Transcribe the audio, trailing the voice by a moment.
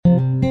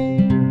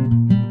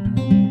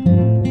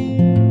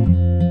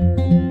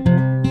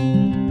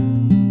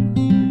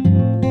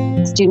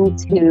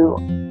students who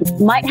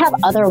might have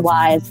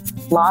otherwise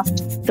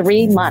lost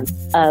 3 months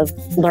of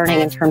learning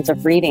in terms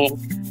of reading.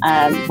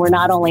 We're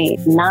not only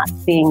not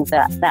seeing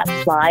that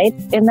slide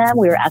in them,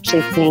 we were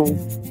actually seeing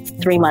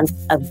 3 months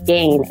of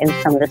gain in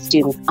some of the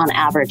students on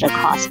average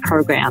across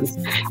programs.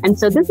 And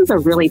so this is a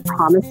really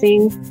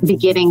promising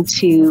beginning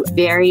to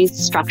very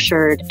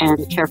structured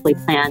and carefully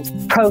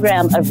planned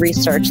program of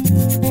research.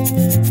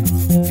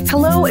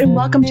 Hello and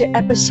welcome to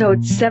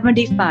episode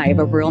 75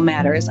 of Rural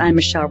Matters. I'm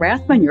Michelle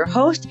Rathman, your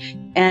host.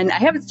 And I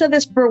haven't said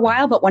this for a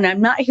while, but when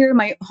I'm not here in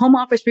my home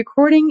office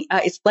recording,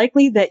 it's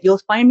likely that you'll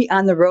find me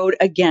on the road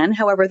again.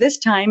 However, this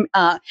time,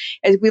 as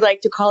we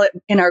like to call it,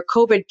 in our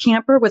COVID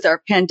camper with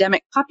our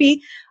pandemic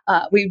puppy,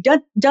 we've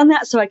done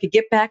that so I could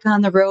get back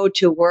on the road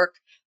to work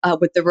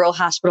with the rural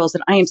hospitals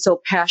that I am so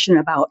passionate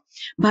about.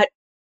 But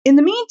in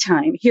the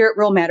meantime, here at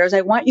Rural Matters, I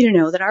want you to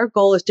know that our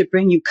goal is to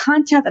bring you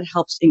content that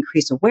helps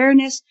increase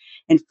awareness,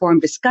 inform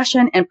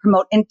discussion, and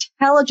promote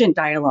intelligent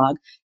dialogue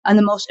on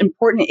the most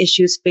important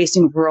issues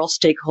facing rural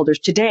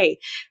stakeholders today.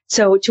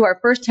 So to our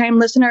first-time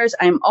listeners,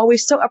 I'm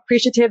always so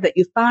appreciative that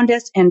you found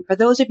us. And for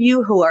those of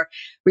you who are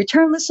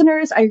return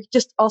listeners, I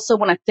just also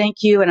want to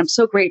thank you. And I'm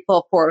so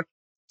grateful for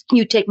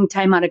you taking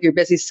time out of your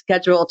busy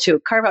schedule to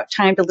carve out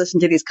time to listen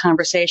to these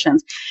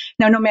conversations.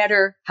 Now, no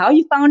matter how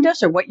you found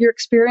us or what your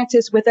experience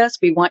is with us,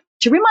 we want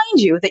to remind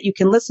you that you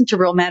can listen to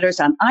Rural Matters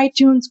on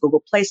iTunes,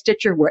 Google Play,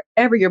 Stitcher,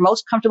 wherever you're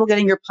most comfortable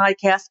getting your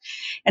podcast.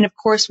 And of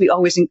course, we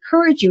always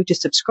encourage you to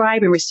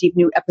subscribe and receive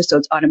new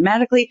episodes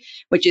automatically,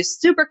 which is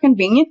super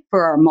convenient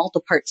for our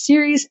multi-part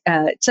series,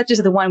 such as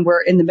the one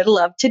we're in the middle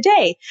of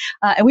today.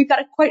 And we've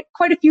got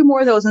quite a few more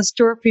of those in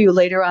store for you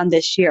later on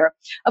this year.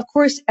 Of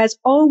course, as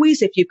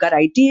always, if you've got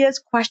ideas,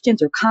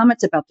 questions, or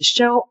comments about the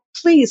show,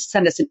 please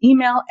send us an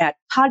email at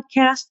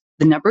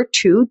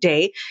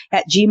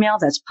podcast2day@gmail.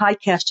 That's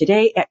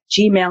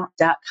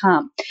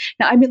podcasttoday@gmail.com.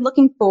 Now, I've been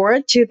looking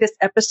forward to this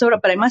episode,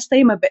 but I must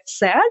say I'm a bit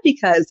sad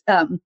because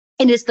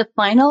it is the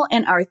final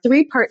in our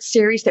 3-part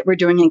series that we're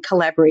doing in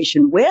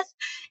collaboration with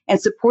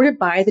and supported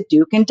by the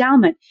Duke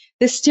Endowment.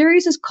 This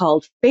series is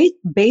called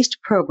Faith-Based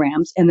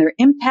Programs and Their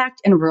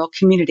Impact in Rural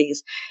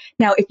Communities.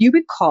 Now, if you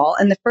recall,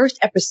 in the first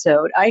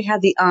episode, I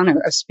had the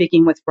honor of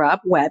speaking with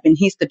Rob Webb, and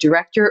he's the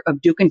director of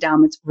Duke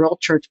Endowment's Rural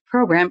Church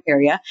Program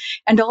area,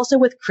 and also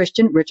with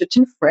Christian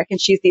Richardson Frick, and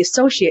she's the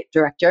associate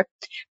director.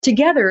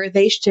 Together,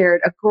 they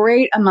shared a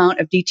great amount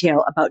of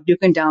detail about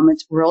Duke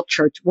Endowment's rural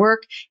church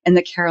work in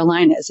the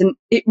Carolinas. And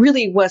it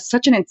really was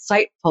such an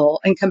insightful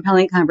and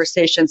compelling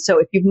conversation. So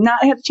if you've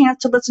not had a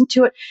chance to listen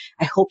to it,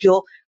 I hope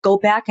you'll go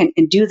back and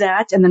do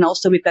that. And then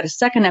also we've got a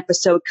second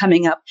episode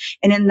coming up.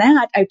 And in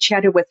that, I've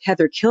chatted with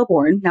Heather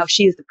Kilborn. Now,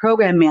 she is the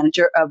program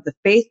manager of the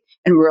Faith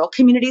and Rural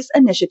Communities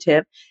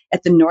Initiative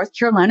at the North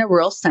Carolina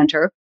Rural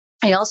Center.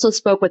 I also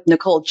spoke with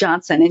Nicole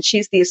Johnson, and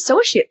she's the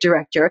associate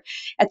director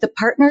at the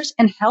Partners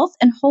in Health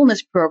and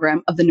Wholeness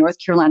program of the North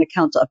Carolina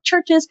Council of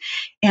Churches.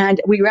 And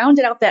we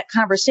rounded out that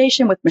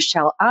conversation with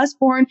Michelle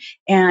Osborne,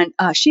 and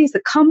she's the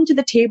Come to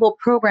the Table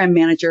program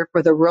manager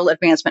for the Rural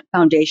Advancement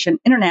Foundation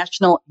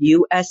International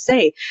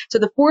USA. So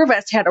the four of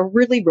us had a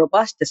really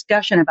robust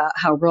discussion about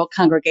how rural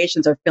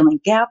congregations are filling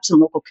gaps in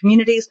local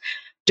communities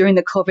during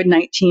the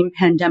COVID-19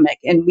 pandemic.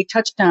 And we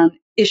touched on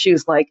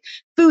issues like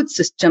food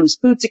systems,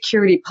 food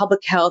security, public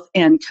health,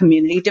 and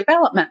community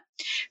development.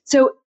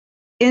 So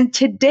in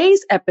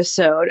today's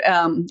episode,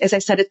 as I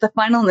said, it's the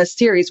final in the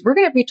series. We're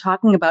going to be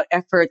talking about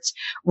efforts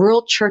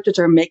rural churches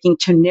are making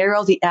to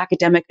narrow the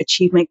academic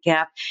achievement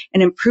gap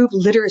and improve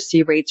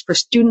literacy rates for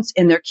students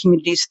in their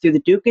communities through the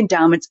Duke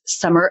Endowment's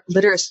Summer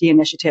Literacy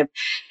Initiative.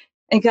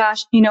 And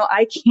gosh,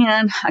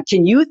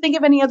 can you think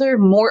of any other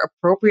more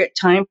appropriate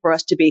time for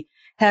us to be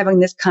having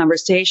this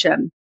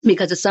conversation?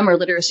 Because the summer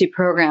literacy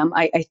program,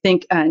 I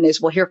think, and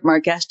as we'll hear from our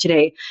guest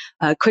today,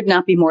 could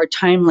not be more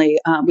timely.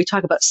 We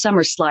talk about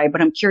summer slide,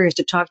 but I'm curious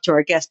to talk to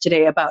our guest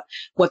today about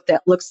what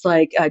that looks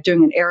like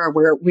during an era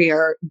where we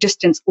are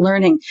distance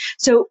learning.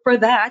 So for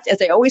that,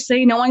 as I always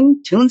say, no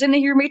one tunes in to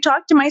hear me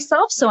talk to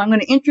myself. So I'm going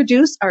to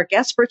introduce our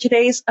guest for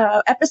today's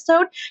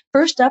episode.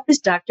 First up is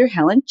Dr.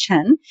 Helen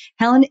Chen.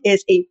 Helen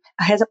has a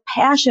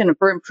passion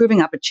for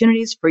improving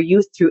opportunities for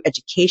youth through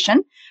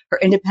education. Her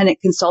independent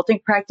consulting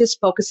practice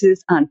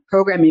focuses on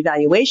program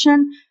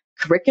evaluation,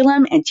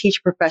 curriculum and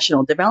teacher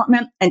professional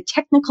development, and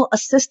technical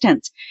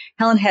assistance.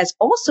 Helen has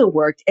also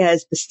worked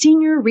as the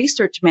senior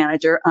research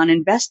manager on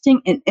Investing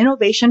in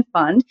Innovation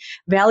Fund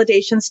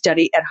validation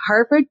study at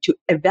Harvard to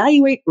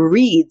evaluate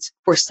Reeves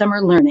for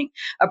summer learning,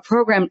 a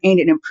program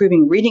aimed at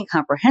improving reading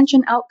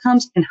comprehension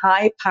outcomes in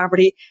high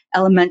poverty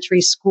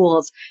elementary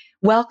schools.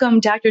 Welcome,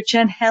 Dr.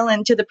 Chen,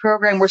 Helen, to the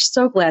program. We're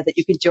so glad that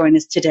you could join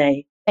us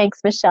today.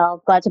 Thanks,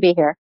 Michelle. Glad to be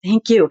here.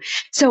 Thank you.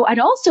 So I'd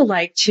also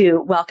like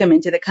to welcome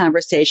into the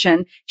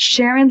conversation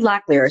Sharon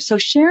Locklear. So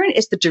Sharon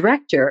is the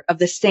director of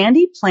the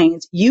Sandy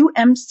Plains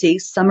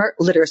UMC Summer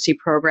Literacy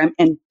Program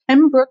in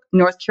Pembro,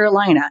 North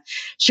Carolina.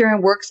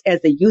 Sharon works as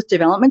the youth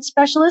development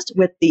specialist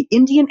with the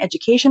Indian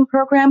Education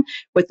Program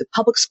with the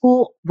public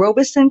school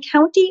Robeson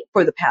County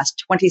for the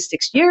past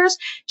 26 years.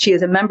 She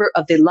is a member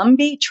of the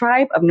Lumbee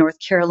tribe of North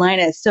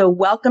Carolina. So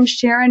welcome,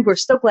 Sharon. We're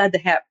so glad to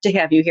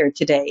have you here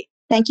today.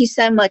 Thank you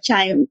so much.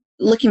 I'm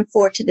looking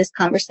forward to this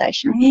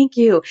conversation. Thank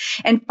you.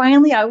 And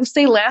finally, I would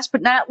say last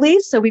but not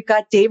least, so we've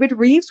got David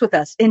Reeves with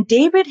us. And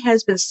David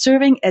has been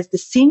serving as the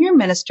senior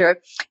minister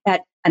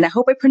at, and I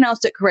hope I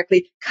pronounced it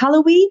correctly,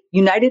 Cullowhee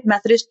United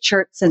Methodist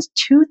Church since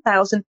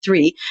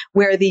 2003,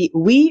 where the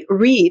We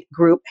Read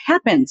group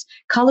happens.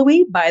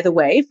 Cullowhee, by the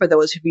way, for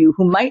those of you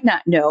who might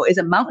not know, is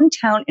a mountain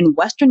town in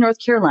western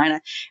North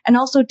Carolina. And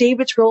also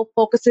David's role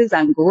focuses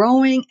on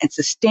growing and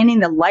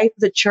sustaining the life of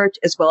the church,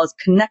 as well as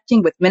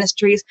connecting with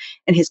ministries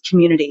in his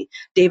community.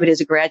 David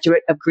is a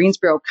graduate of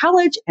Greensboro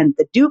College and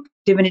the Duke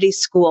Divinity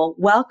School.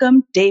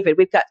 Welcome, David.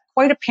 We've got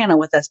quite a panel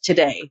with us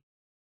today.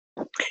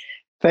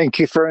 Thank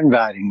you for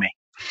inviting me.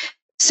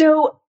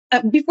 So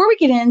before we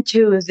get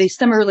into the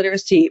summer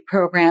literacy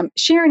program,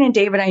 Sharon and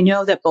David, I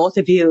know that both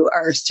of you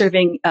are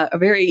serving a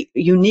very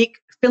unique,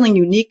 filling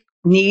unique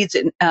needs,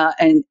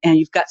 and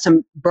you've got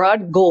some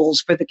broad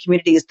goals for the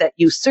communities that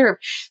you serve.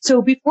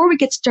 So before we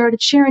get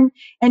started, Sharon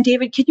and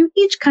David, could you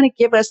each kind of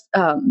give us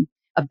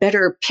a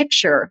better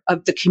picture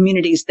of the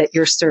communities that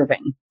you're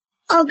serving?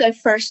 I'll go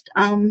first,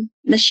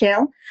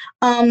 Michelle.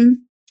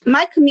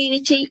 My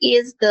community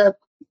is the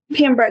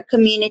Pembro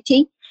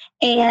community,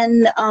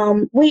 and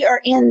we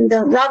are in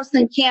the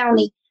Robeson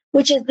County,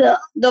 which is the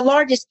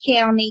largest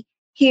county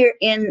here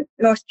in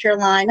North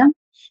Carolina.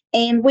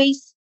 And we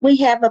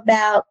have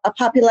about a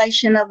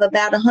population of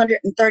about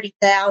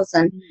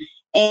 130,000.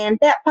 And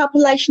that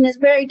population is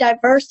very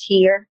diverse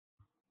here.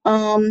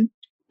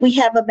 We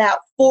have about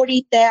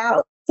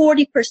 40%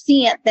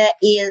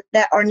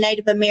 that are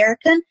Native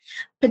American,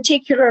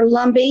 particular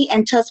Lumbee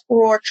and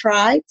Tuscarora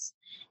tribes.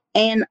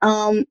 And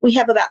we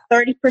have about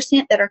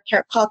 30% that are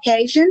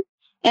Caucasian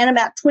and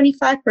about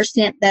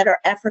 25% that are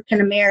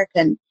African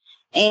American.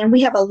 And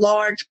we have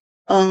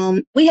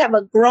we have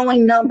a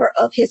growing number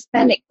of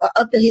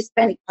the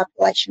Hispanic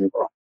population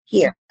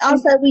here.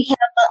 Also, we have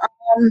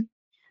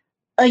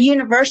a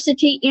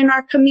university in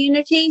our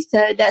community.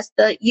 So that's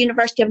the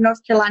University of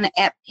North Carolina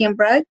at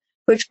Pembro,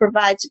 which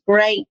provides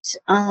great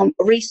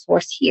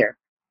resource here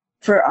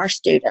for our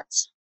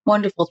students.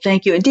 Wonderful.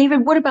 Thank you. And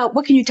David,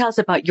 what can you tell us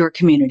about your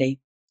community?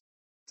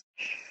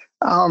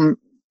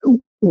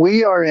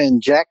 We are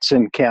in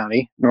Jackson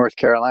County, North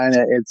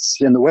Carolina. It's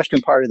in the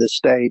western part of the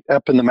state,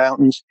 up in the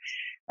mountains.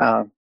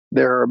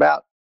 There are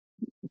about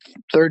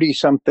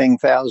 30-something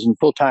thousand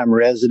full-time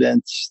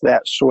residents.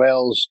 That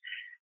swells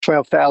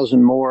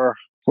 12,000 more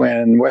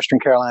when Western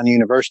Carolina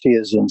University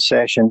is in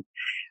session.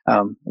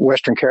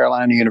 Western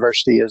Carolina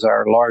University is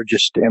our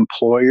largest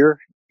employer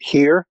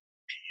here.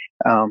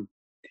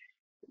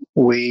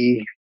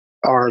 We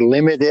are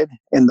limited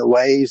in the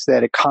ways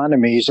that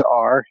economies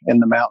are in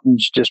the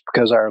mountains just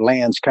because our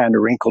land's kind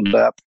of wrinkled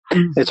up.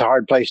 Mm-hmm. It's a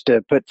hard place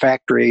to put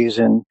factories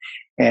and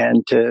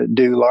to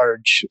do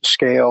large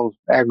scale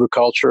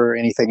agriculture or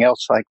anything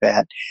else like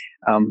that.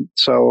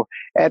 So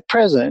at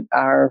present,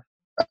 our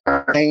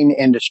main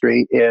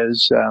industry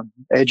is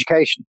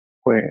education,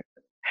 where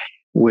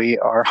we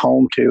are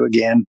home to,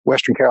 again,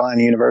 Western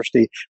Carolina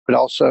University, but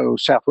also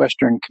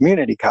Southwestern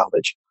Community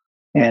College.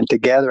 And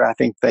together, I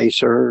think they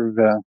serve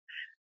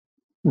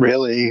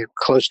really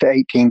close to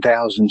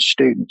 18,000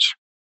 students.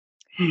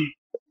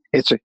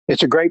 It's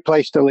a great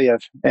place to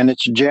live, and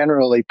it's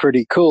generally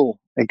pretty cool,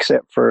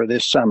 except for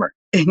this summer.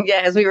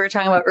 Yeah, as we were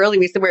talking about earlier,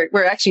 we said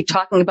we're actually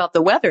talking about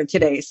the weather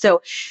today.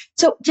 So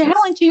to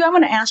Helen, to you, I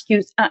want to ask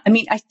you.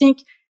 I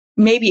think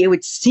maybe it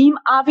would seem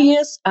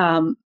obvious,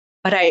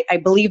 but I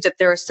believe that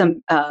there are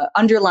some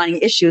underlying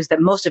issues that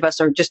most of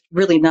us are just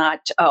really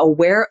not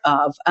aware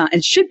of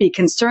and should be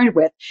concerned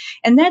with.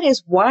 And that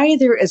is why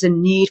there is a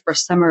need for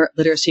summer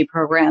literacy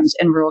programs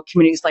in rural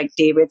communities like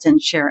David's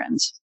and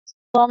Sharon's.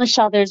 Well,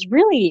 Michelle, there's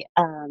really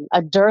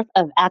a dearth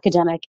of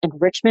academic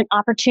enrichment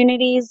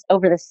opportunities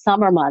over the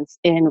summer months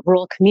in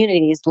rural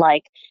communities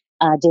like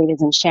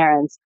David's and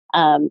Sharon's.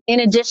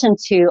 In addition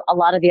to a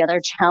lot of the other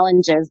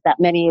challenges that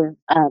many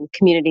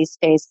communities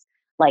face,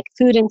 like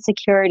food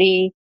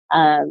insecurity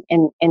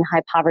in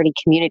high poverty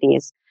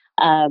communities.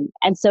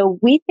 And so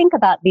we think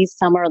about these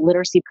summer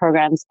literacy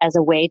programs as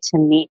a way to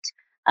meet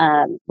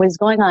what is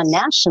going on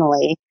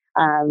nationally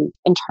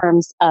in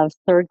terms of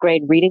third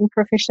grade reading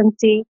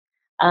proficiency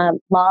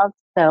laws.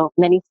 So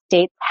many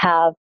states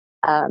have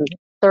end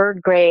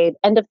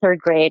of third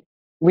grade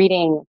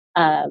reading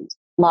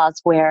laws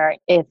where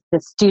if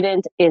the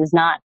student is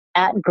not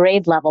at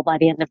grade level by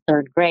the end of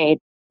third grade,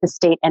 the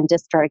state and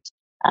district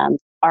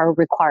are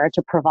required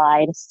to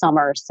provide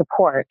summer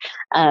support.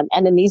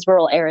 And in these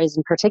rural areas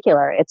in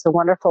particular, it's a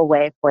wonderful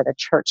way for the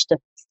church to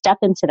step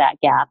into that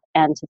gap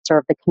and to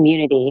serve the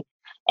community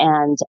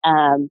and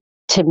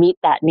to meet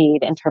that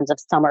need in terms of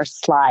summer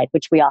slide,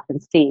 which we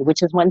often see,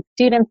 which is when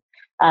students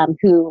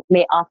who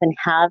may often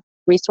have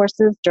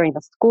resources during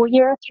the school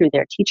year through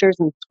their teachers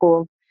and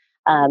schools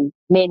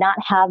may not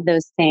have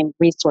those same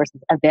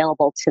resources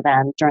available to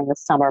them during the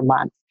summer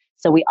months.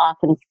 So we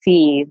often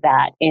see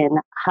that in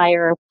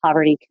higher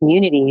poverty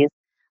communities,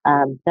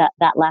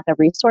 that lack of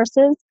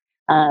resources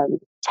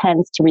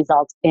tends to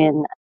result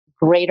in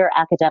greater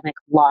academic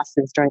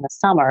losses during the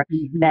summer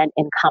than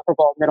in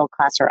comparable middle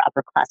class or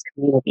upper class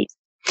communities.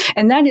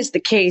 And that is the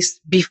case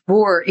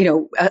before,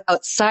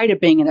 outside of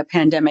being in a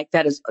pandemic,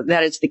 that is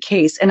the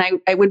case. And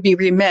I would be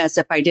remiss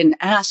if I didn't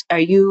ask,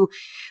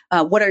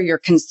 what are your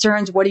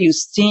concerns? What are you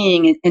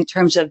seeing in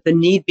terms of the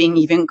need being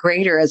even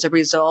greater as a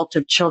result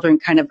of children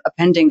kind of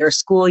appending their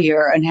school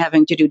year and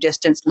having to do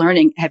distance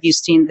learning? Have you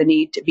seen the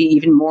need to be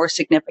even more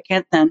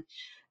significant than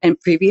in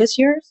previous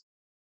years?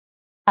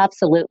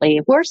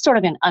 Absolutely. We're sort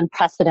of in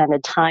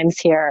unprecedented times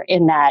here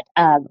in that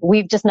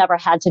we've just never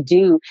had to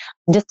do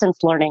distance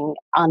learning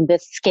on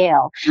this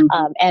scale.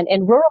 And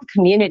in rural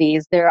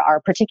communities, there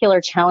are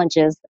particular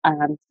challenges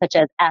such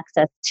as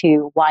access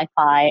to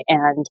Wi-Fi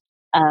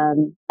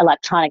and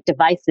electronic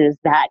devices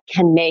that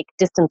can make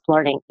distance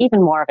learning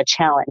even more of a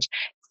challenge.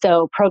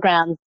 So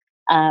programs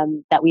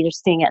that we are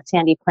seeing at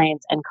Sandy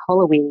Plains and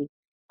Colowee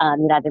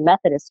United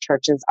Methodist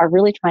churches are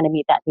really trying to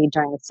meet that need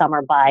during the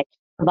summer by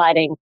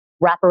providing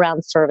wraparound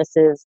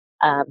services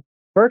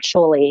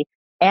virtually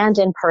and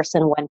in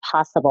person when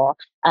possible.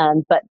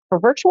 But for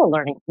virtual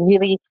learning,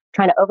 really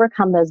trying to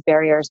overcome those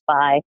barriers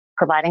by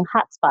providing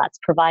hotspots,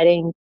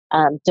 providing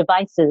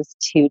devices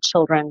to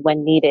children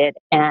when needed,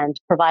 and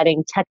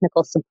providing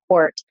technical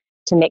support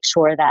to make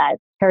sure that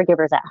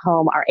caregivers at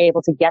home are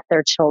able to get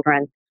their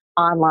children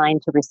online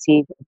to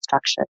receive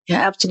instruction.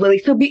 Yeah, absolutely.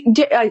 So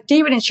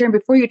David and Sharon,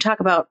 before you talk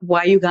about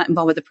why you got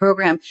involved with the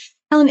program,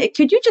 Helen,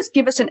 could you just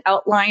give us an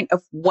outline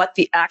of what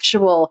the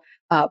actual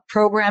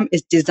program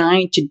is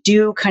designed to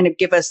do? Kind of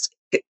give us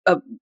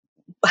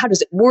how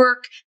does it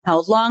work?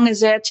 How long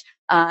is it?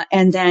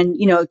 And then,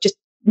 just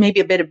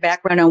maybe a bit of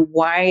background on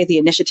why the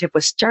initiative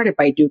was started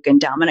by Duke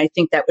Endowment. I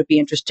think that would be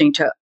interesting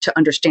to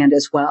understand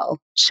as well.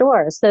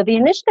 Sure. So the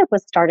initiative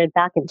was started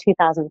back in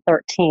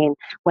 2013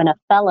 when a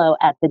fellow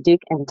at the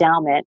Duke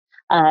Endowment,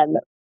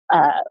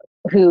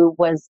 who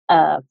was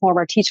a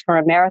former Teach for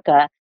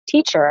America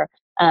teacher,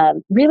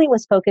 really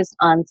was focused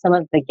on some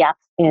of the gaps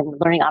in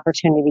learning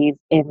opportunities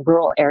in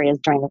rural areas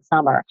during the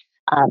summer.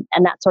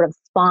 And that sort of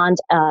spawned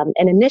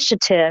an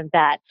initiative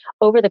that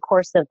over the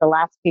course of the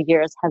last few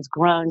years has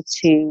grown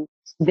to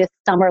this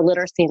summer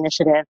literacy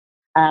initiative,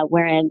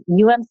 wherein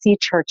UMC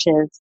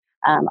churches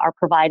are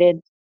provided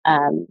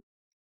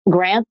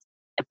grants,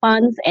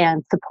 funds,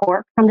 and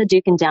support from the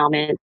Duke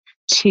Endowment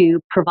to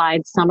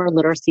provide summer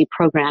literacy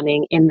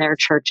programming in their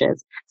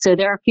churches. So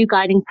there are a few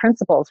guiding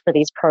principles for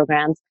these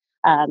programs.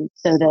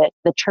 So that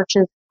the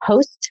churches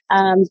host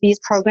these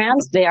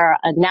programs. They are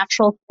a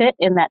natural fit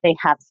in that they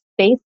have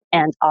space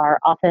and are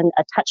often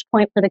a touch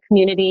point for the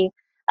community.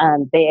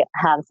 They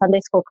have Sunday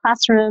school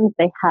classrooms.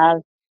 They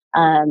have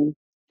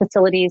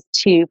facilities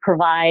to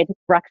provide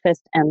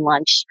breakfast and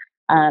lunch,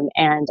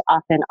 and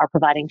often are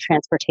providing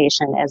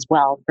transportation as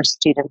well for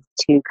students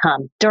to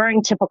come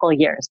during typical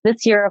years.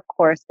 This year, of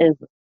course, is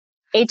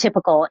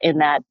atypical in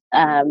that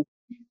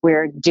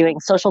we're doing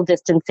social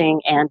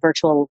distancing and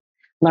virtual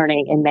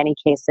learning in many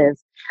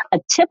cases. A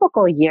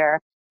typical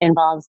year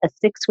involves a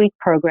 6-week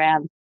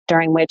program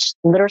during which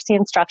literacy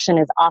instruction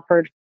is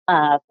offered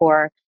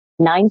for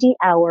 90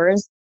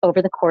 hours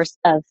over the course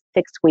of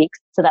 6 weeks.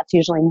 So that's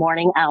usually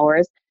morning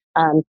hours,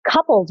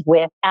 coupled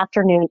with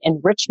afternoon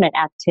enrichment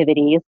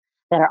activities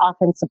that are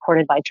often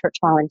supported by church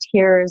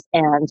volunteers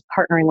and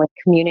partnering with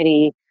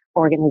community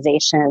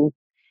organizations.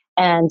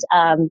 And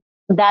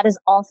that is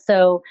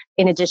also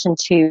in addition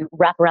to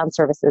wraparound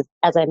services,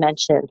 as I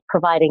mentioned,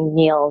 providing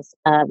meals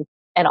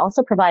and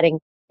also providing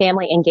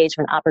family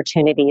engagement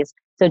opportunities.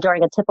 So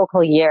during a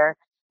typical year,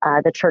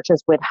 the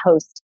churches would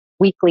host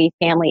weekly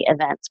family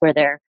events where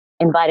they're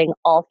inviting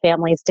all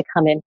families to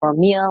come in for a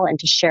meal and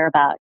to share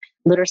about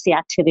literacy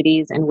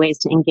activities and ways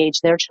to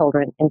engage their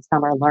children in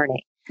summer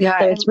learning. Yeah,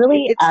 so it's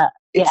really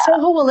it's so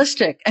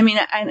holistic. I mean,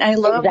 I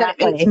love that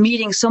it's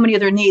meeting so many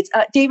other needs.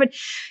 David,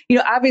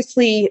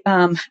 obviously,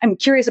 I'm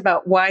curious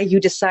about why you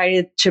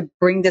decided to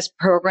bring this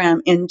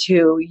program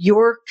into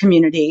your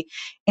community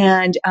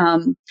and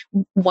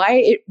why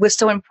it was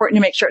so important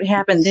to make sure it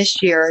happened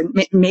this year.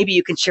 Maybe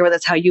you can share with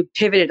us how you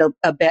pivoted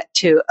a bit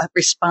to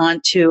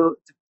respond to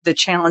the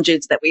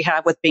challenges that we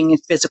have with being in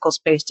physical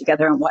space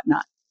together and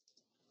whatnot.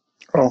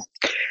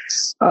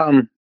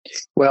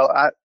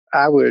 Well,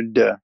 I would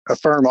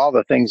affirm all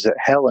the things that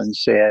Helen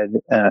said,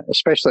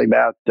 especially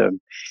about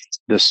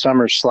the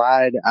summer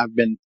slide. I've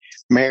been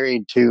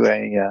married to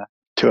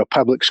a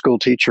public school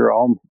teacher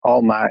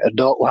all my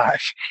adult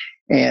life,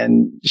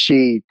 and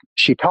she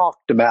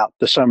talked about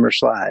the summer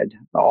slide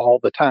all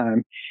the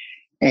time.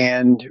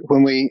 And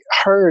when we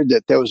heard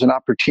that there was an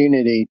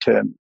opportunity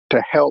to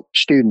help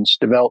students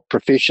develop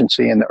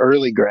proficiency in the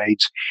early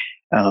grades,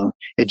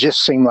 it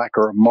just seemed like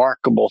a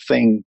remarkable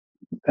thing.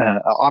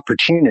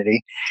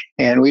 Opportunity,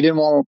 and we didn't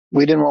want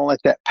to let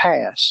that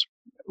pass.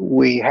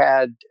 We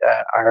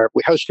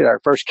hosted our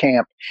first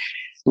camp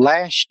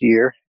last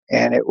year,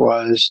 and it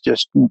was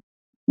just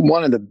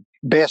one of the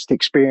best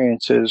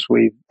experiences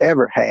we've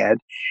ever had.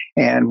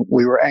 And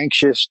we were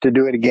anxious to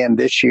do it again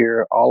this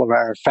year. All of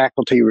our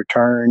faculty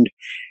returned.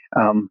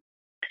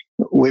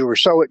 We were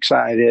so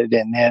excited.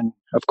 And then,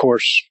 of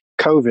course,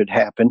 COVID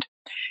happened,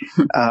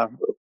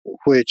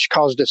 which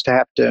caused us to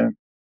have to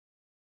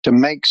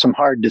make some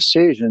hard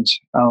decisions.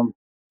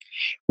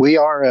 We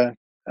are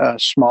a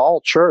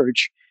small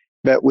church,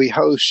 but we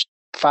host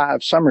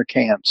 5 summer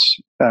camps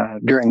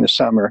during the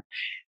summer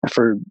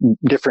for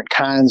different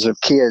kinds of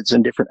kids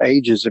and different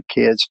ages of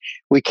kids.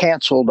 We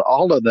canceled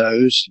all of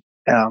those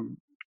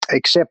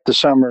except the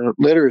summer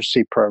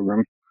literacy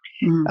program.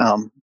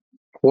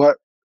 What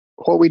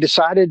we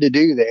decided to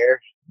do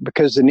there,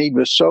 because the need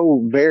was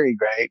so very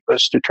great,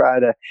 was to try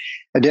to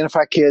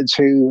identify kids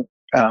who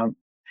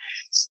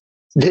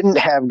didn't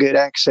have good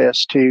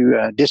access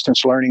to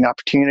distance learning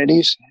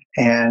opportunities,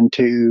 and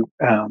to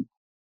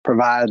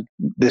provide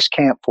this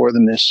camp for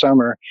them this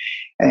summer,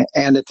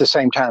 and at the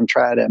same time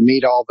try to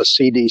meet all the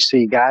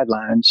CDC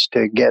guidelines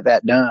to get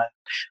that done.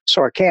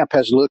 So our camp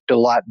has looked a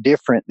lot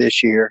different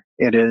this year.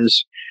 It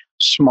is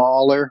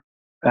smaller.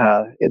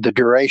 The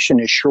duration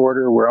is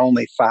shorter. We're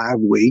only 5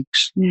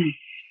 weeks.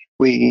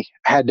 We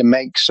had to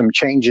make some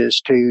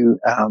changes to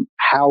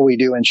how we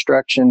do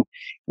instruction.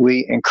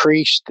 We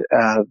increased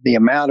the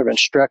amount of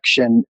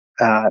instruction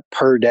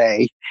per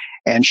day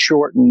and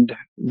shortened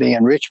the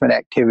enrichment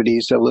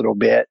activities a little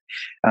bit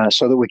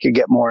so that we could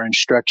get more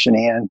instruction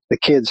in. The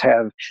kids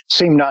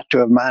seem not to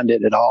have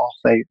minded at all.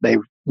 They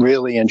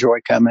really enjoy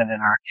coming,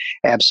 and our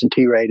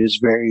absentee rate is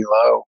very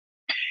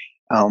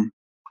low.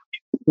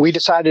 We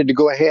decided to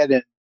go ahead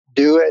and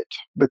do it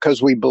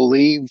because we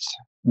believed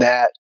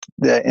that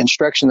the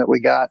instruction that we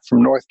got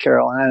from North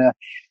Carolina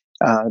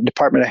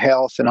Department of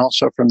Health and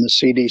also from the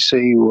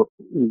CDC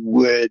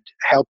would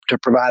help to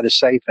provide a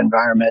safe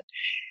environment.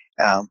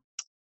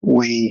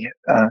 We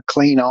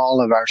clean all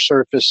of our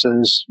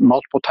surfaces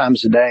multiple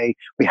times a day.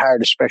 We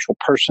hired a special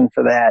person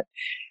for that.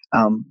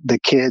 The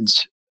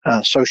kids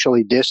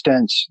socially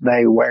distance.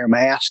 They wear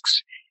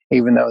masks,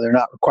 even though they're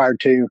not required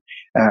to.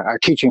 Our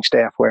teaching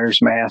staff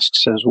wears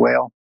masks as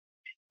well.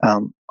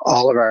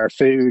 All of our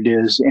food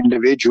is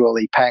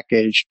individually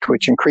packaged,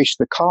 which increased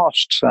the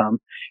cost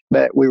some,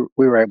 but we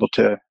were able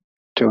to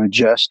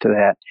adjust to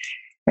that.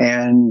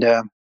 And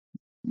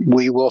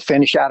we will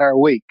finish out our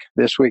week.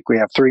 This week we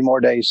have 3 more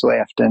days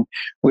left, and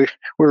we're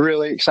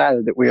really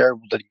excited that we are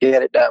able to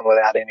get it done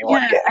without anyone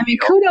getting I mean,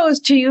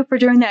 kudos to you for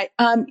doing that.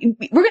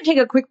 We're going to take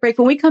a quick break.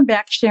 When we come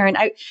back, Sharon,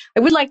 I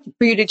would like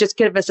for you to just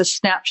give us a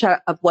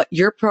snapshot of what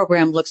your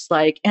program looks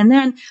like. And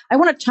then I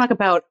want to talk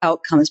about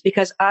outcomes,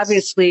 because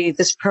obviously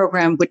this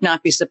program would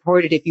not be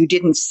supported if you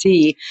didn't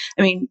see,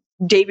 I mean,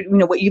 David,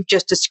 what you've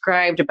just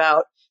described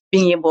about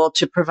being able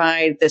to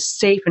provide this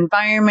safe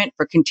environment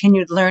for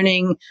continued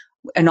learning,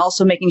 and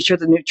also making sure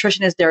the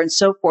nutrition is there and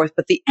so forth.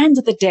 But at the end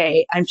of the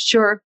day, I'm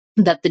sure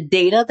that the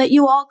data that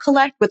you all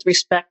collect with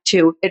respect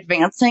to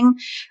advancing,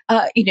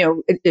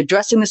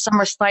 addressing the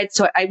summer slides.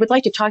 So I would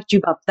like to talk to you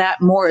about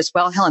that more as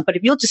well, Helen. But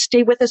if you'll just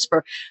stay with us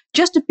for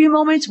just a few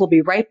moments, we'll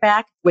be right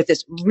back with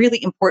this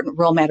really important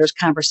Rural Matters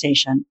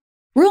conversation.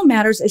 Rural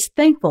Matters is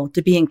thankful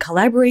to be in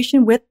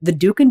collaboration with the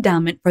Duke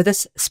Endowment for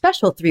this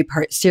special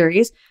 3-part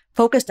series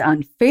focused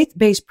on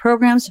faith-based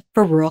programs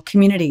for rural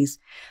communities.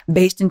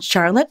 Based in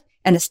Charlotte,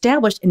 and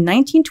established in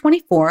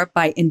 1924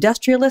 by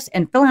industrialist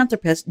and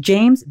philanthropist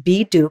James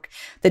B. Duke,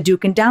 the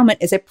Duke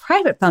Endowment is a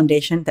private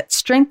foundation that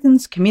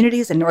strengthens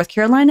communities in North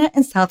Carolina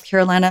and South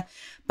Carolina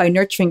by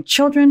nurturing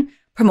children,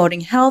 promoting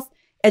health,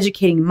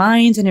 educating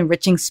minds, and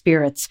enriching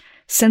spirits.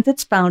 Since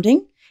its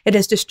founding, it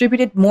has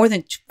distributed more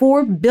than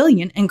 $4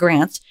 billion in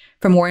grants.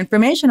 For more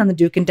information on the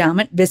Duke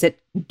Endowment, visit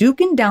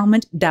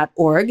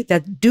dukeendowment.org.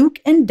 That's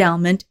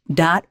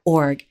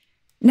dukeendowment.org.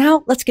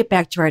 Now, let's get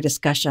back to our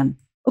discussion.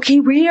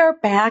 Okay, we are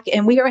back,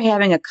 and we are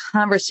having a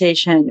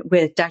conversation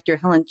with Dr.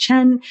 Helen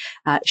Chen,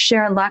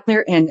 Sharon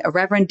Locklear, and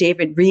Reverend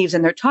David Reeves,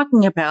 and they're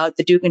talking about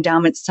the Duke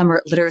Endowment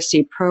Summer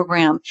Literacy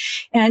Program.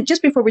 And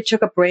just before we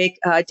took a break,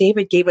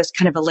 David gave us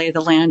kind of a lay of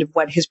the land of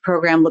what his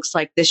program looks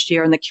like this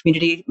year in the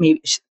community.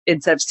 Maybe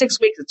instead of 6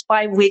 weeks, it's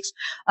 5 weeks.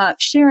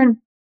 Sharon,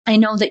 I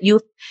know that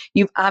you've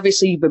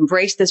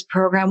embraced this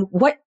program.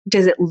 What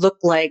does it look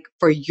like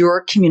for your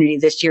community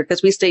this year?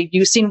 Because we say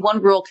you've seen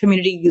one rural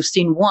community, you've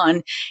seen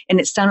one, and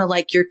it sounded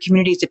like your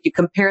communities, if you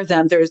compare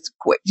them, there's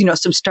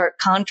some stark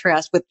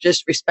contrast with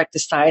just respect to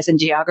size and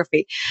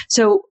geography.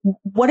 So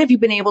what have you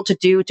been able to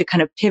do to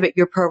kind of pivot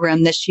your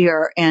program this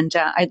year? And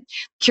I'm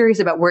curious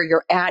about where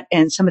you're at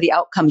and some of the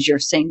outcomes you're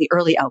seeing, the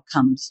early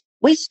outcomes.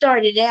 We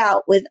started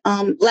out with,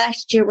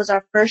 last year was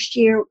our first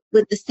year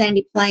with the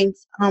Sandy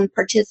Plains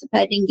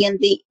participating in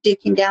the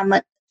Duke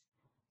Endowment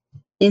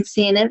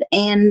incentive.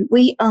 And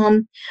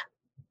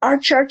our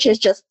church is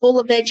just full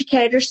of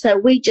educators. So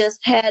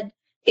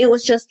it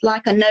was just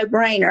like a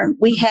no-brainer.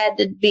 We had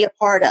to be a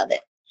part of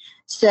it.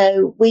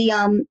 So we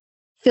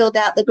filled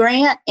out the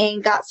grant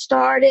and got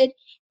started,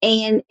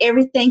 and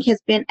everything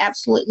has been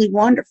absolutely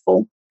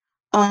wonderful.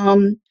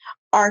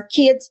 Our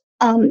kids,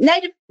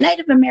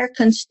 Native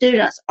American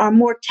students are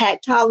more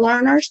tactile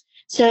learners.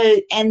 So,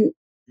 and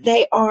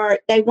they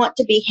want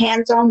to be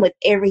hands-on with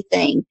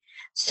everything.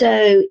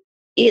 So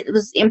it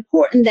was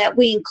important that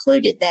we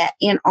included that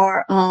in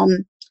our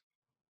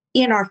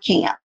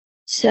camp.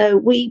 So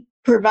we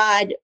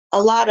provide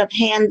a lot of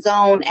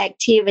hands-on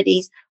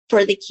activities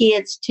for the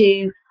kids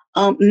to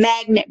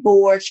magnet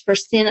boards for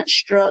sentence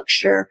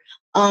structure,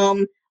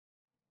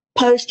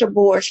 poster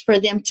boards for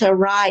them to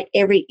write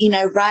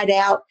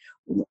out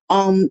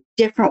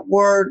different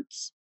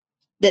words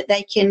that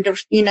they can,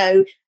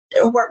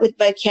 work with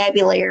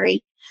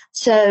vocabulary.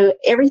 So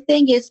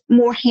everything is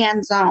more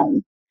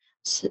hands-on.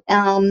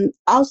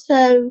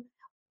 Also,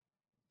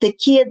 the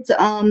kids,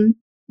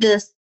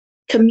 the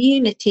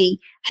community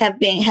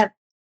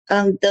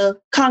the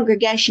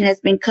congregation has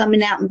been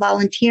coming out and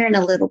volunteering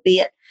a little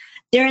bit.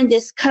 During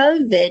this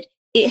COVID,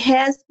 it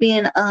has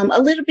been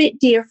a little bit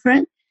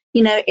different.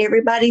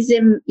 Everybody's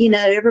in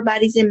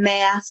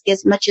mask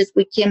as much as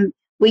we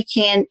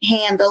can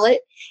handle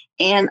it,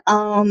 and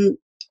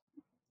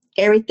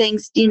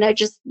everything's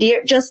just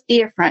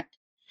different.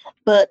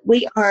 But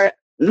we are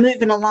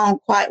moving along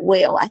quite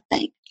well, I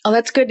think. Oh,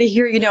 that's good to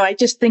hear. I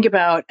just think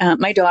about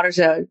my daughter's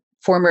a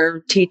former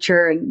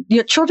teacher, and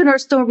children are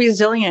so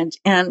resilient,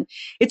 and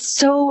it's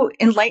so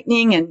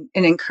enlightening and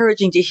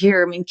encouraging to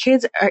hear. I mean,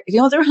 kids are,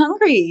 they're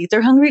hungry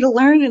to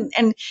learn,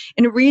 and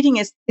reading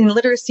and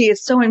literacy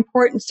is so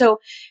important. So,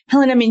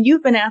 Helen, I mean,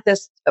 you've been at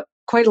this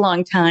quite a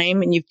long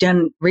time, and you've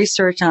done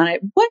research on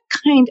it. What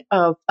kind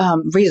of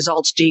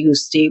results do you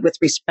see with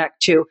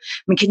respect to?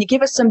 I mean, can you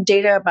give us some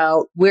data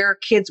about where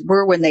kids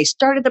were when they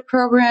started the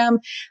program?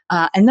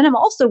 And then I'm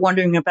also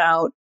wondering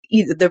about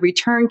either the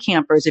return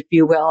campers, if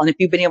you will, and if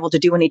you've been able to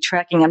do any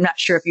tracking. I'm not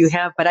sure if you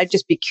have, but I'd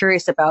just be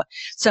curious about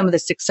some of the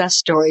success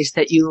stories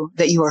that you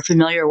are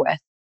familiar with.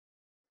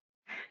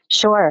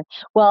 Sure.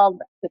 Well,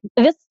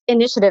 this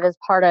initiative is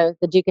part of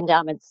the Duke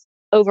Endowment's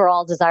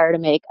overall desire to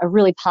make a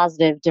really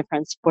positive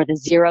difference for the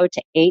 0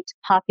 to 8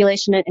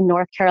 population in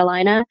North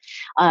Carolina.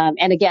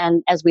 And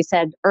again, as we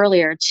said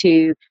earlier,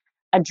 to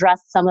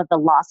address some of the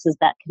losses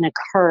that can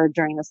occur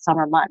during the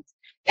summer months.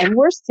 And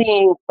we're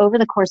seeing over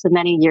the course of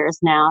many years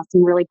now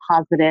some really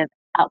positive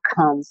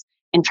outcomes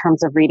in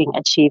terms of reading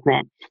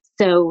achievement.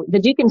 So the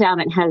Duke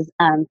Endowment has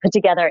put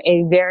together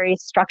a very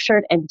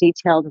structured and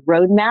detailed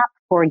roadmap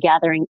for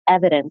gathering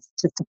evidence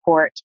to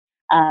support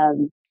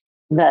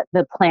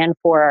the plan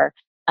for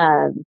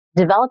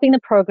developing the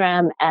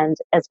program and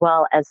as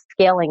well as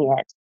scaling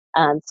it,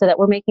 so that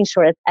we're making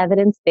sure it's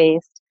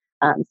evidence-based,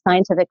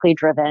 scientifically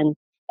driven,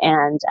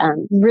 and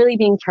really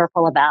being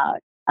careful about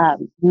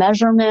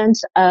measurement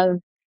of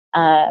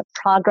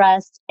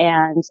progress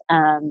and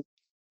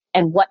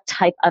what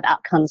type of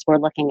outcomes we're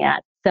looking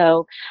at.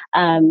 So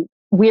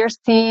we're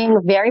seeing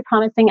very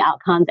promising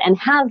outcomes, and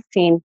have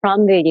seen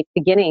from the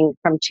beginning,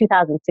 from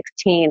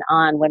 2016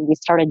 on, when we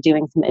started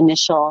doing some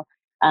initial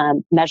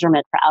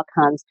measurement for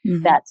outcomes,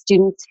 that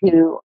students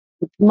who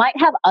might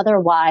have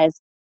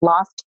otherwise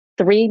lost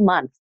 3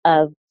 months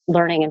of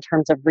learning in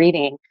terms of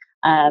reading,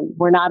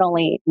 we're not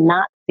only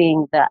not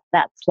seeing that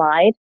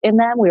slide in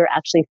them, we were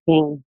actually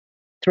seeing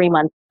 3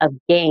 months of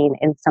gain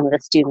in some of the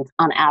students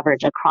on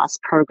average across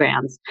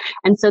programs.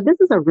 And so this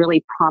is a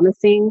really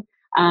promising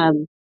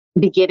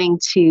beginning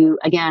to,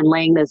 again,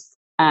 laying this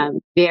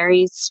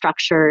very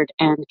structured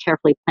and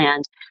carefully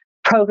planned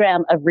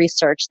program of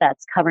research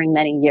that's covering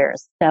many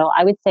years. So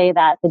I would say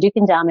that the Duke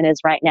Endowment is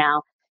right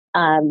now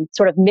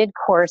sort of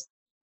mid-course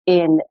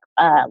in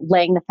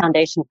laying the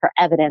foundation for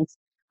evidence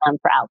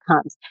for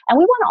outcomes. And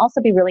we want to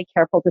also be really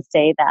careful to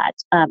say that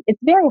it's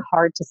very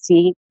hard to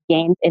see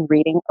gains in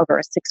reading over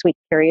a 6-week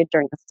period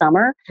during the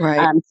summer.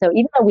 Right. So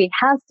even though we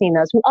have seen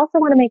those, we also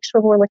want to make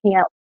sure we're looking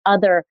at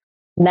other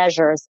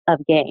measures of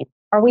gain.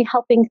 Are we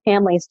helping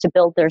families to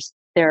build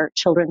their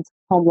children's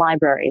home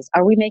libraries?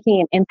 Are we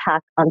making an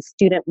impact on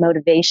student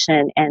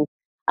motivation and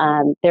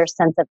their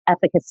sense of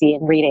efficacy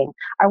in reading?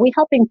 Are we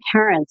helping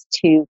parents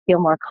to feel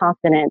more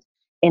confident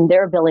in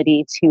their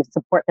ability to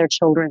support their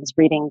children's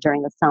reading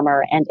during the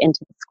summer and into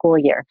the school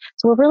year?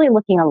 So we're really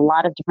looking at a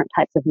lot of different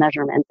types of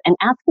measurements and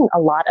asking a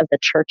lot of the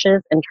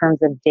churches in terms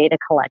of data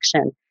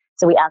collection.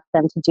 So we ask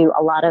them to do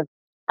a lot of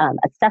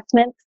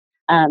assessments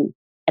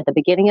at the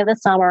beginning of the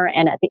summer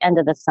and at the end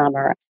of the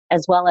summer,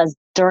 as well as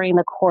during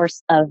the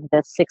course of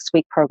the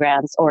 6-week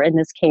programs, or in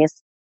this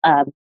case,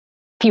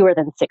 fewer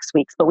than 6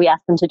 weeks, but we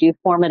ask them to do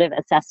formative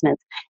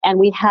assessments. And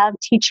we have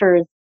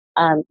teachers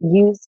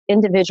use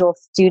individual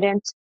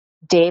student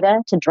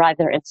data to drive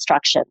their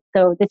instruction.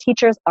 So the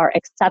teachers are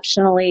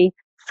exceptionally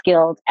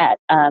skilled at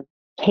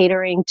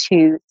catering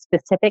to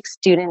specific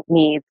student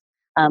needs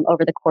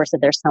over the course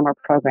of their summer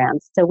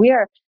programs. So we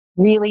are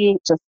really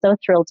just so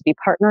thrilled to be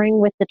partnering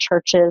with the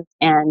churches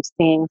and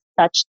seeing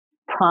such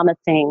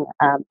promising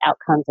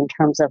outcomes in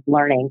terms of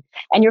learning.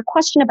 And your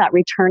question about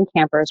return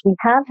campers, we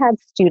have had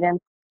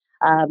students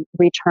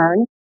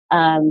return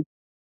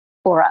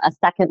for a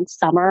second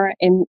summer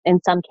in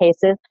some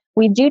cases.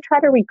 We do try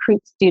to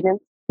recruit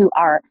students who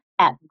are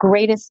at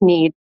greatest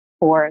need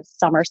for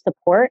summer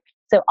support.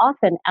 So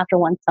often after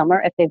one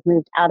summer, if they've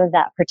moved out of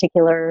that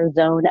particular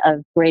zone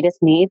of greatest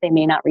need, they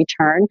may not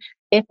return.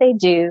 If they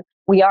do,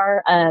 we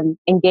are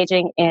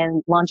engaging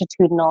in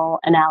longitudinal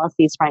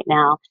analyses right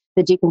now.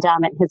 The Duke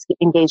Endowment has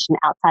engaged an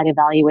outside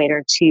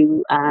evaluator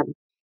to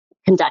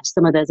conduct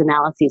some of those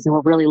analyses, and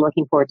we're really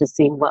looking forward to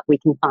seeing what we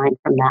can find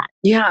from that.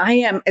 Yeah, I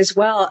am as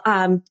well.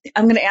 I'm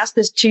going to ask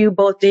this to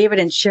both David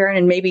and Sharon,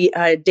 and maybe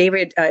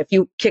David, if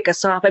you kick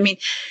us off. I mean,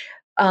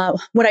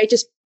 what I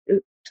just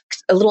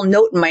a little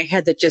note in my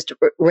head that just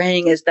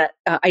rang is that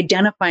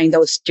identifying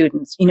those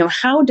students.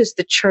 How does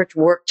the church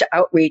work to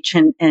outreach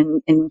and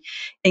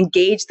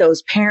engage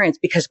those parents?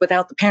 Because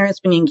without the parents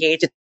being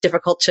engaged, it's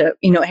difficult to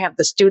have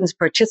the students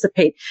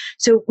participate.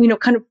 So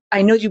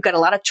I know you've got a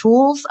lot of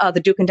tools.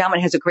 The Duke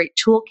Endowment has a great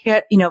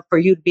toolkit for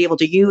you to be able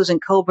to use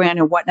and co-brand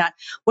and whatnot.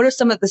 What are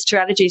some of the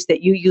strategies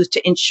that you use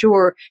to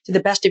ensure, to the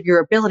best of your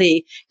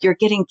ability, you're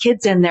getting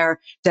kids in there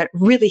that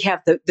really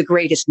have the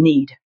greatest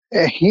need?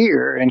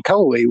 Here in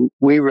Coley,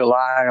 we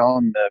rely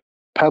on the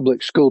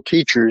public school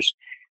teachers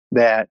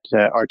that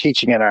are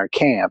teaching at our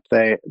camp.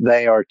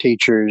 They are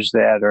teachers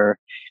that are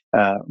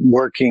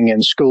working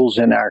in schools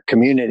in our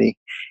community,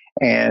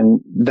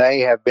 and they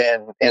have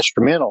been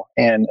instrumental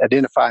in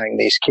identifying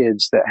these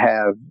kids that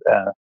have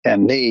a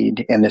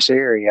need in this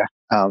area.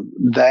 Our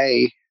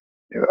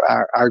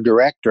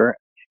director,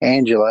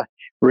 Angela,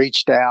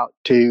 reached out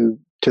to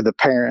the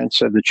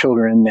parents of the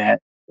children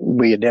that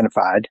we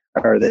identified,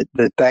 or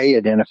that they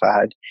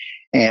identified,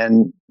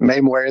 and made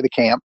them aware of the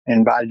camp,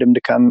 invited them to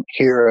come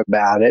hear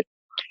about it.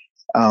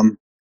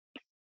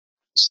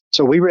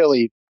 So we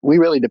really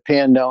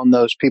depend on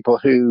those people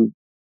who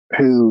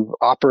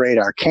operate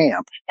our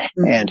camp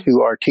and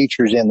who are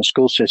teachers in the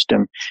school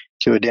system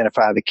to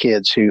identify the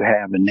kids who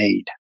have a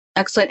need.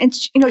 Excellent. And,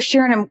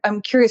 Sharon,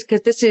 I'm curious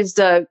because this is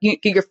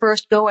your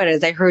first go at it,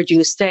 as I heard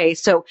you say.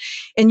 So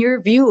in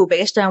your view,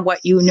 based on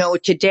what you know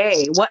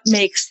today, what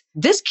makes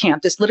this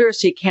camp, this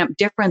literacy camp,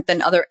 different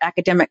than other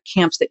academic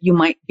camps that you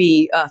might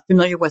be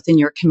familiar with in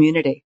your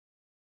community?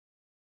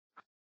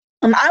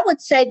 I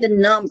would say the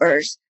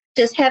numbers,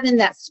 just having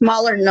that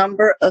smaller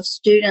number of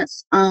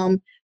students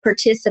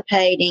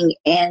participating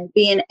and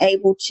being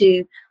able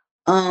to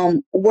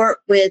work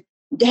with,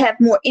 to have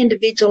more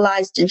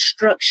individualized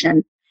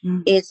instruction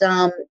is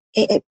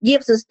it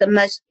gives us the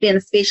most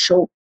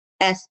beneficial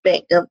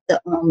aspect of the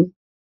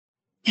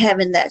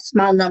having that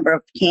small number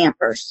of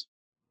campers.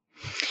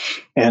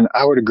 And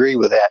I would agree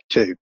with that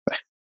too.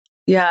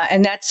 Yeah,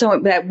 and that's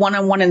that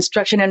one-on-one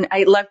instruction. And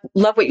I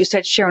love what you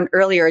said, Sharon,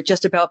 earlier,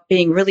 just about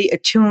being really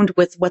attuned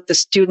with what the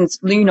students'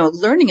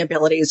 learning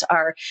abilities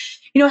are.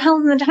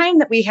 Helen, the time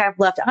that we have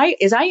left,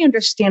 as I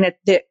understand it,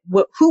 that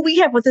who we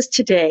have with us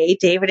today,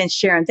 David and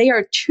Sharon, they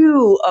are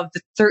 2 of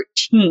the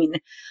 13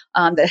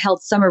 that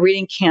held summer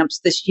reading camps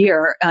this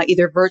year,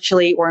 either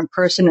virtually or in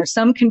person, or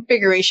some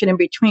configuration in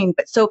between.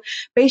 But so,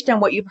 based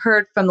on what you've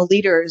heard from the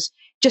leaders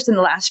just in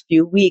the last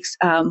few weeks,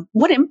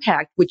 what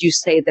impact would you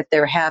say that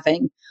they're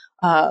having?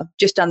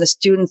 Just on the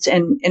students,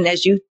 and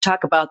as you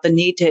talk about the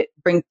need to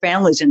bring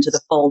families into the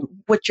fold,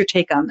 what's your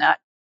take on that?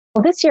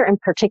 Well, this year in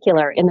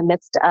particular, in the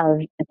midst of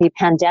the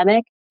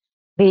pandemic,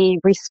 the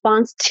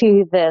response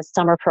to the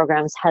summer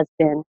programs has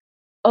been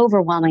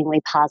overwhelmingly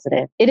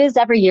positive. It is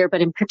every year,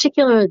 but in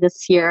particular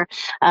this year,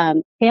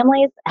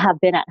 families have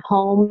been at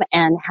home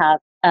and have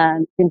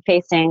been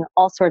facing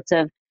all sorts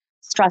of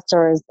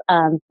stressors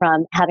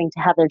from having to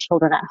have their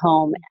children at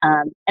home.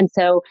 And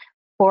so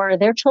for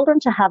their children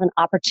to have an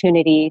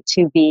opportunity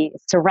to be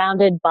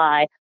surrounded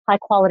by high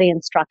quality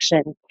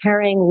instruction,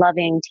 caring,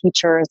 loving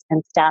teachers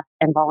and staff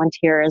and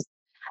volunteers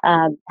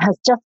has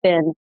just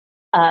been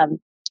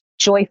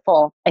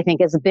joyful, I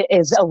think is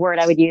a word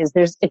I would use.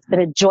 It's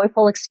been a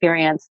joyful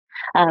experience.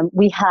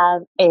 We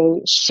have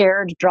a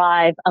shared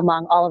drive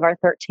among all of our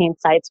 13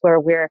 sites where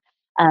we're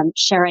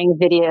sharing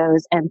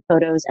videos and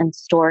photos and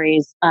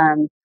stories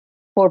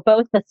for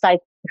both the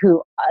sites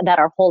that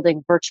are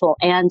holding virtual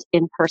and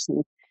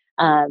in-person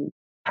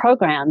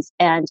programs.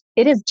 And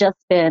it has just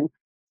been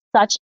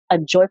such a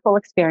joyful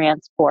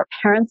experience for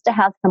parents to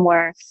have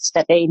somewhere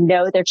that they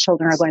know their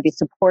children are going to be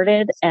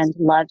supported and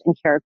loved and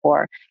cared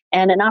for,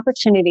 and an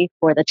opportunity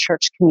for the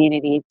church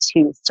community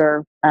to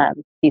serve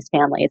these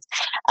families.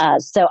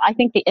 So I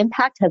think the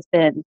impact has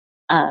been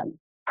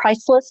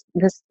priceless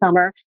this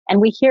summer. And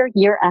we hear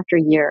year after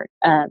year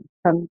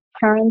from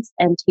parents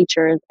and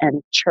teachers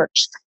and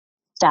church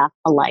staff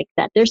alike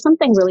that there's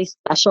something really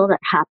special that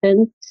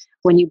happens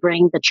when you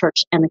bring the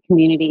church and the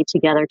community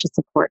together to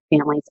support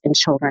families and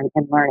children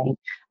in learning.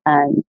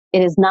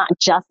 It is not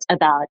just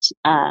about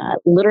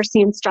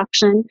literacy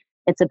instruction.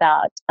 It's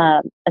about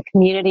a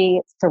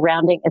community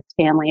surrounding its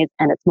families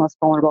and its most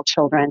vulnerable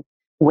children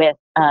with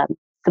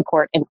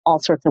support in all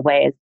sorts of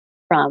ways,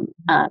 from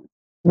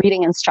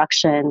reading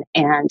instruction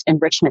and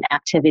enrichment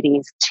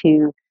activities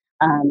to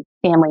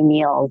family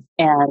meals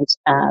and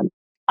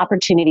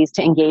opportunities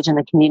to engage in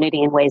the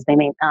community in ways they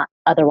may not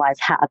otherwise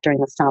have during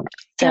the summer.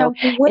 So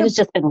it has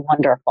just been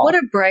wonderful. What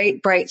a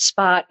bright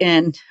spot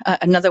in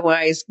an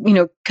otherwise,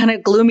 kind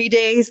of gloomy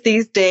days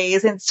these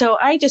days. And so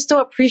I just so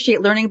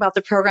appreciate learning about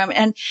the program.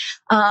 And,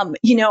 I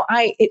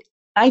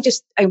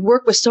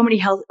work with so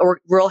many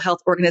rural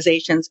health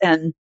organizations,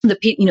 and the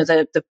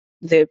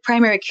the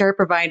primary care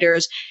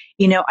providers.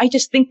 I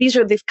just think these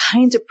are the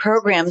kinds of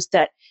programs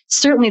that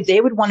certainly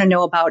they would want to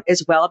know about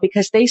as well,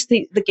 because they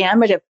see the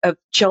gamut of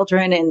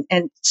children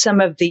and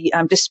some of the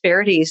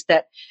disparities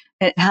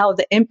and how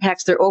that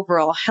impacts their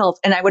overall health.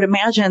 And I would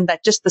imagine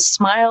that just the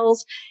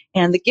smiles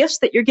and the gifts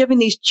that you're giving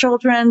these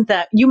children,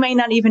 that you may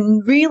not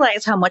even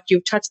realize how much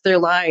you've touched their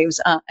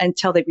lives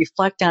until they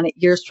reflect on it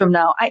years from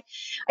now. I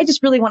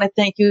just really want to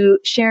thank you,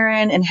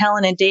 Sharon and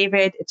Helen and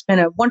David. It's been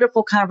a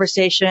wonderful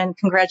conversation.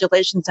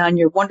 Congratulations on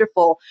your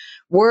wonderful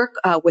work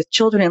with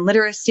children and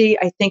literacy.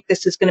 I think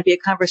this is going to be a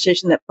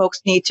conversation that folks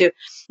need to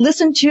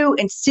listen to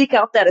and seek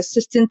out that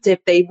assistance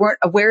if they weren't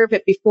aware of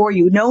it before.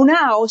 You know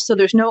now, so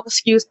there's no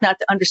excuse not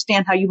to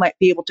understand how you might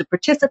be able to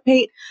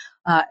participate,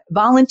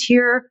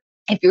 volunteer.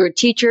 If you're a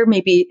teacher,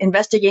 maybe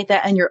investigate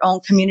that in your own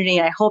community.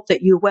 I hope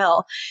that you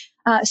will.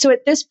 So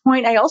at this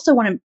point, I also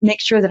want to make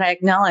sure that I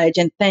acknowledge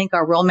and thank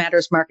our Rural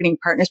Matters marketing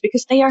partners,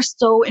 because they are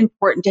so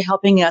important to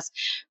helping us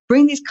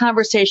bring these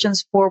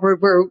conversations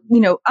forward. We're,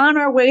 on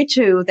our way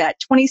to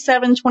that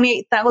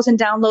 28,000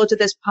 downloads of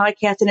this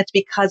podcast, and it's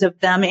because of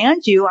them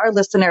and you, our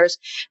listeners,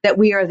 that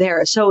we are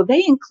there. So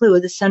they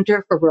include the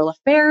Center for Rural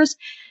Affairs,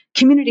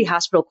 Community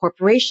Hospital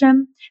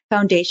Corporation,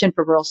 Foundation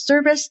for Rural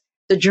Service,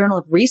 the Journal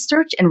of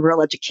Research and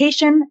Rural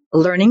Education,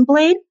 Learning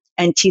Blade,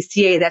 and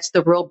TCA, that's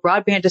the Rural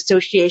Broadband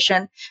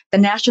Association, the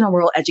National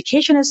Rural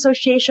Education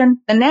Association,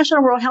 the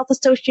National Rural Health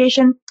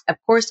Association. Of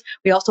course,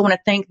 we also want to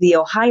thank the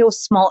Ohio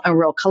Small and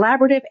Rural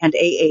Collaborative and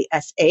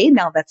AASA.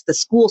 Now that's the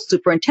School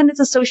Superintendents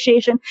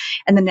Association,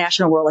 and the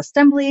National Rural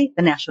Assembly,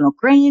 the National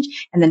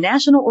Grange, and the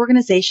National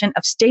Organization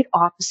of State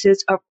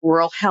Offices of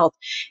Rural Health.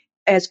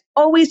 As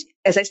always,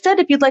 as I said,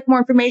 if you'd like more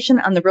information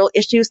on the real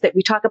issues that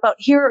we talk about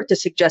here, or to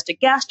suggest a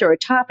guest or a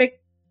topic,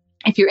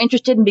 if you're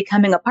interested in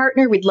becoming a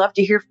partner, we'd love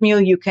to hear from you.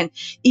 You can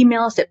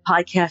email us at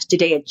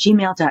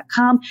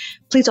podcasttoday@gmail.com.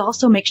 Please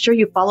also make sure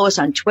you follow us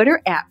on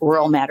Twitter at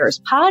Rural Matters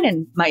Pod,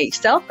 and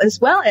myself as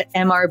well at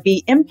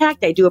MRB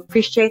Impact. I do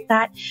appreciate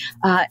that.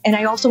 And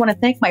I also want to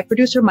thank my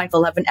producer,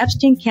 Michael Levin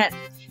Epstein. Can't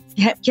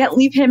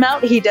leave him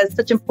out. He does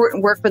such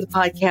important work for the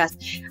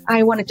podcast.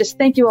 I want to just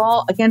thank you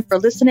all again for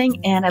listening,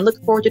 and I look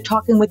forward to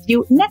talking with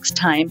you next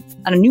time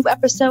on a new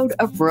episode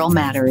of Rural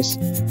Matters.